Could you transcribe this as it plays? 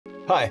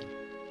Hi,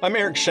 I'm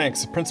Eric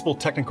Shanks, Principal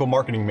Technical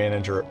Marketing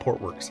Manager at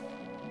Portworx.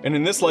 And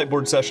in this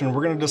Lightboard session,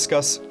 we're going to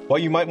discuss why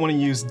you might want to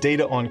use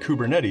data on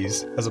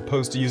Kubernetes as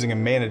opposed to using a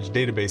managed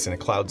database in a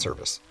cloud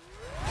service.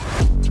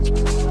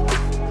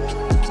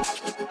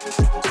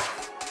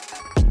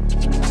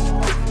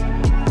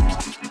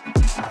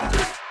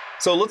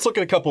 So let's look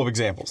at a couple of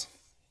examples.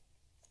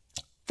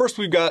 First,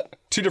 we've got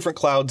two different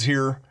clouds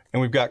here,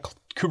 and we've got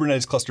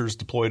Kubernetes clusters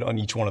deployed on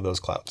each one of those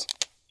clouds.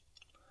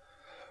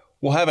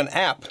 We'll have an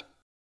app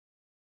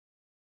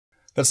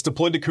that's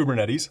deployed to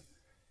Kubernetes,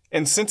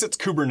 and since it's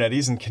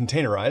Kubernetes and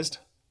containerized,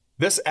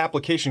 this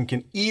application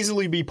can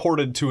easily be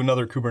ported to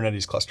another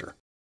Kubernetes cluster.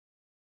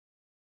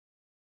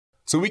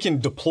 So we can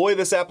deploy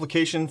this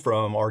application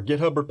from our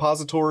GitHub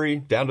repository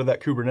down to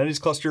that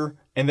Kubernetes cluster,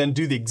 and then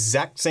do the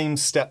exact same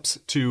steps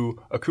to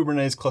a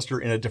Kubernetes cluster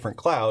in a different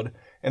cloud,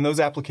 and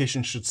those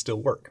applications should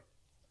still work.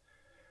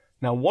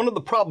 Now, one of the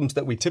problems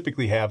that we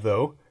typically have,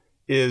 though,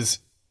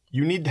 is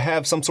you need to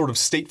have some sort of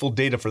stateful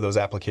data for those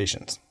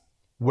applications.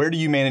 Where do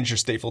you manage your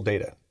stateful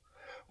data?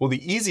 Well,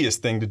 the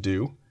easiest thing to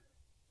do,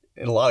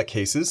 in a lot of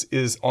cases,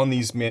 is on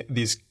these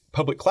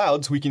public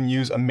clouds, we can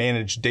use a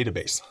managed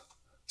database.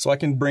 So I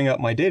can bring up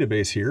my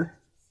database here,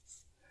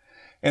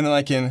 and then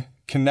I can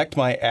connect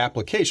my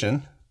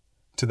application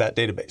to that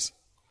database.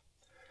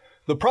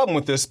 The problem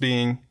with this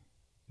being,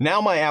 now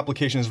my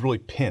application is really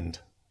pinned.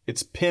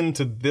 It's pinned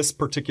to this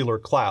particular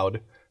cloud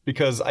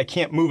because I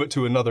can't move it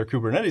to another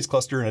Kubernetes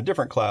cluster in a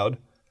different cloud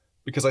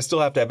because I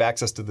still have to have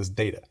access to this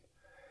data.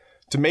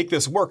 To make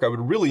this work, I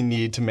would really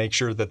need to make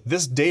sure that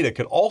this data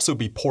could also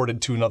be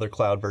ported to another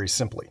cloud very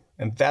simply,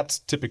 and that's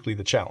typically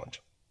the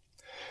challenge.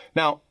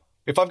 Now,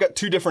 if I've got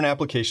two different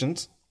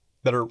applications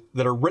that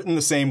are written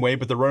the same way,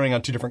 but they're running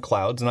on two different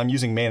clouds, and I'm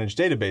using managed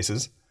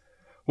databases,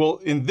 well,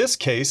 in this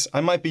case,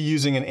 I might be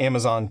using an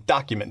Amazon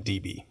Document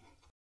DB.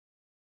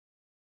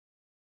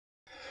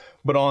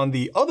 But on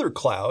the other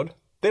cloud,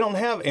 they don't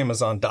have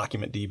Amazon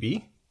Document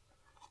DB.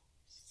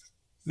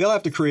 They'll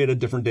have to create a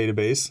different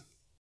database.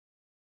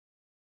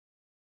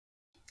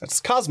 That's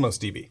Cosmos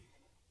DB.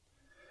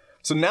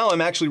 So now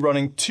I'm actually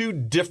running two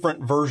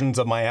different versions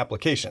of my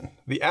application.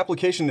 The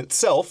application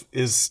itself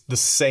is the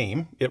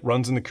same. It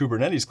runs in the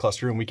Kubernetes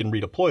cluster and we can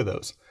redeploy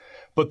those.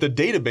 But the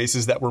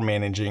databases that we're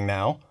managing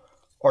now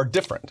are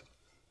different.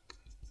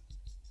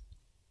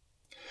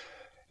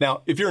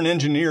 Now, if you're an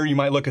engineer, you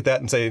might look at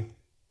that and say,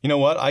 you know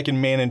what, I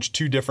can manage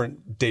two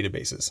different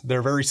databases.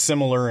 They're very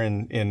similar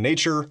in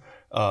nature.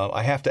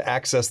 I have to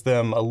access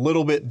them a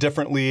little bit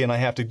differently and I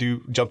have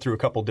to jump through a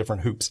couple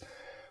different hoops.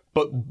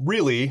 But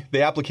really,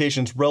 the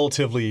application's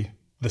relatively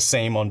the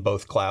same on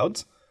both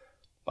clouds.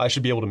 I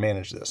should be able to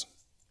manage this.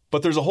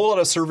 But there's a whole lot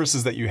of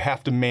services that you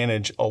have to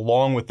manage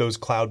along with those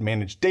cloud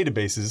managed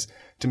databases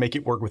to make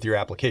it work with your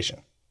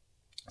application.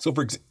 So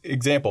for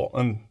example,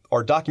 on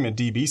our Document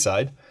DB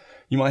side,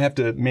 you might have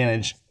to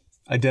manage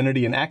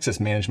identity and access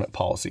management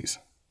policies.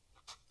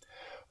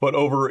 But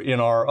over in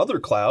our other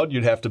cloud,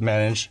 you'd have to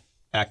manage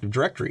Active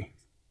Directory.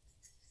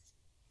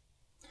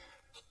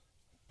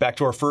 Back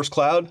to our first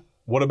cloud.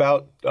 What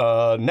about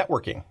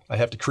networking? I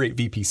have to create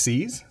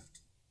VPCs.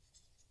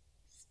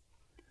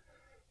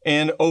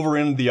 And over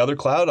in the other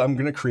cloud, I'm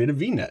going to create a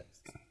VNet.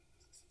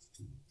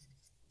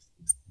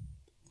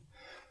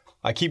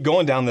 I keep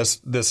going down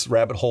this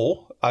rabbit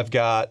hole. I've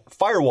got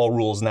firewall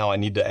rules now I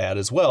need to add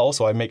as well,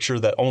 so I make sure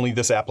that only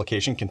this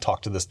application can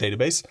talk to this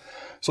database.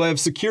 So I have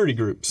security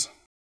groups.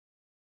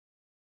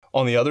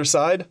 On the other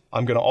side,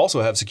 I'm going to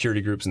also have security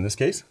groups in this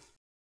case.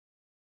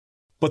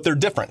 But they're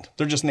different.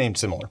 They're just named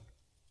similar.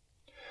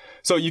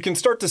 So you can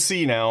start to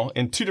see now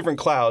in two different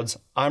clouds,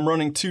 I'm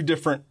running two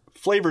different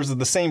flavors of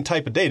the same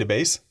type of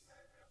database,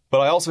 but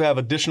I also have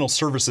additional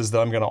services that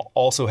I'm going to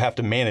also have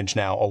to manage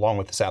now along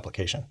with this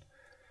application.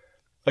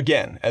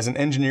 Again, as an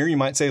engineer, you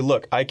might say,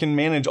 look, I can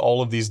manage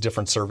all of these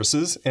different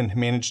services and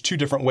manage two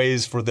different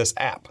ways for this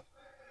app.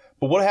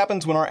 But what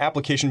happens when our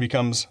application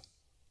becomes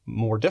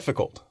more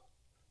difficult?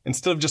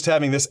 Instead of just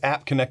having this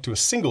app connect to a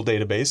single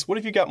database, what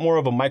if you got more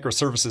of a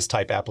microservices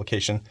type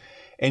application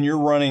and you're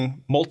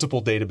running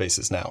multiple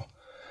databases now?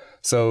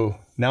 So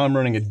now I'm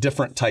running a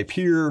different type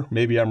here.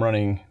 Maybe I'm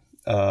running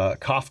a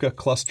Kafka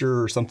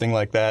cluster or something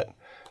like that.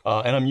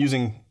 And I'm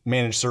using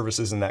managed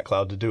services in that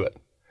cloud to do it.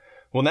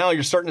 Well, now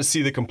you're starting to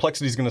see the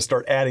complexity is going to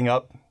start adding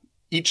up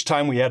each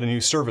time we add a new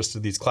service to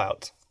these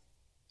clouds.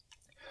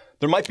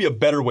 There might be a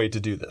better way to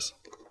do this.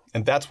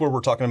 And that's where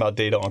we're talking about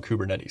data on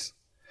Kubernetes.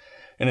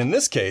 And in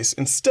this case,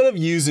 instead of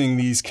using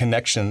these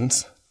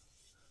connections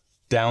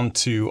down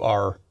to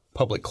our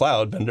public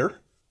cloud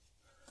vendor,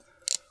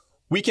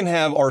 we can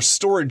have our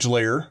storage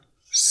layer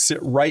sit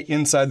right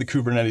inside the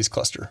Kubernetes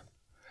cluster.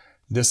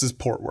 This is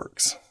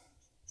Portworx,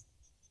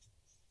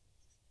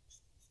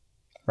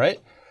 right?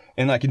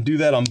 And I can do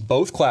that on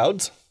both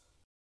clouds.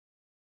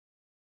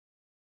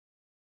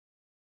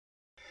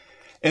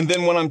 And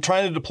then when I'm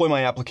trying to deploy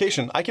my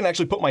application, I can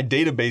actually put my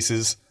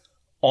databases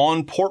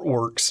on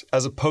Portworx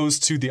as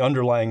opposed to the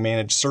underlying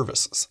managed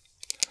services.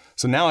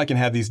 So now I can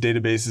have these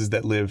databases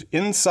that live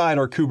inside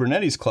our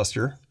Kubernetes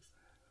cluster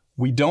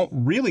We don't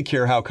really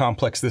care how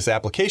complex this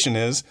application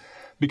is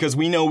because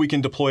we know we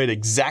can deploy it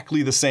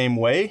exactly the same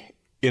way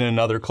in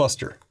another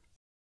cluster.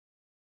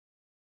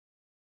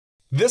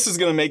 This is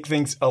going to make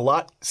things a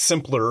lot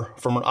simpler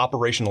from an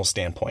operational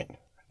standpoint.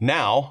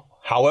 Now,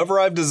 however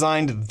I've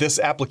designed this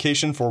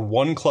application for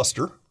one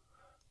cluster,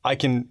 I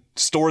can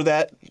store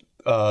that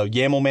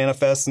YAML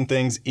manifests and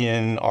things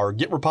in our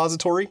Git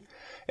repository,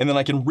 and then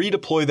I can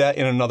redeploy that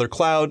in another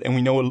cloud, and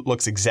we know it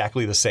looks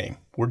exactly the same.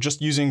 We're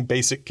just using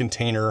basic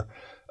container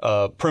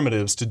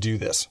primitives to do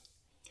this.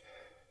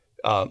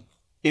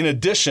 In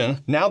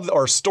addition, now that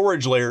our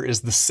storage layer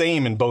is the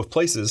same in both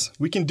places,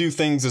 we can do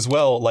things as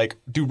well like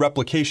do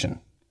replication.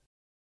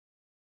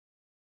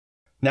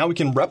 Now we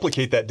can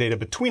replicate that data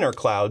between our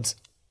clouds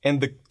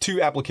and the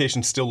two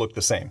applications still look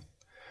the same.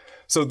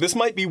 So this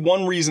might be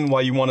one reason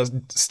why you want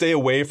to stay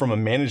away from a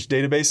managed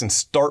database and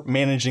start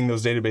managing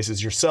those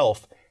databases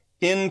yourself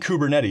in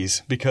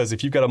Kubernetes, because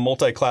if you've got a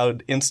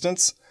multi-cloud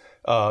instance,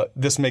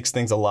 this makes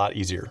things a lot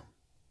easier.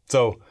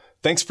 So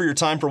thanks for your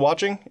time for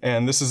watching,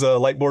 and this is a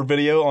lightboard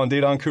video on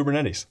data on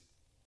Kubernetes.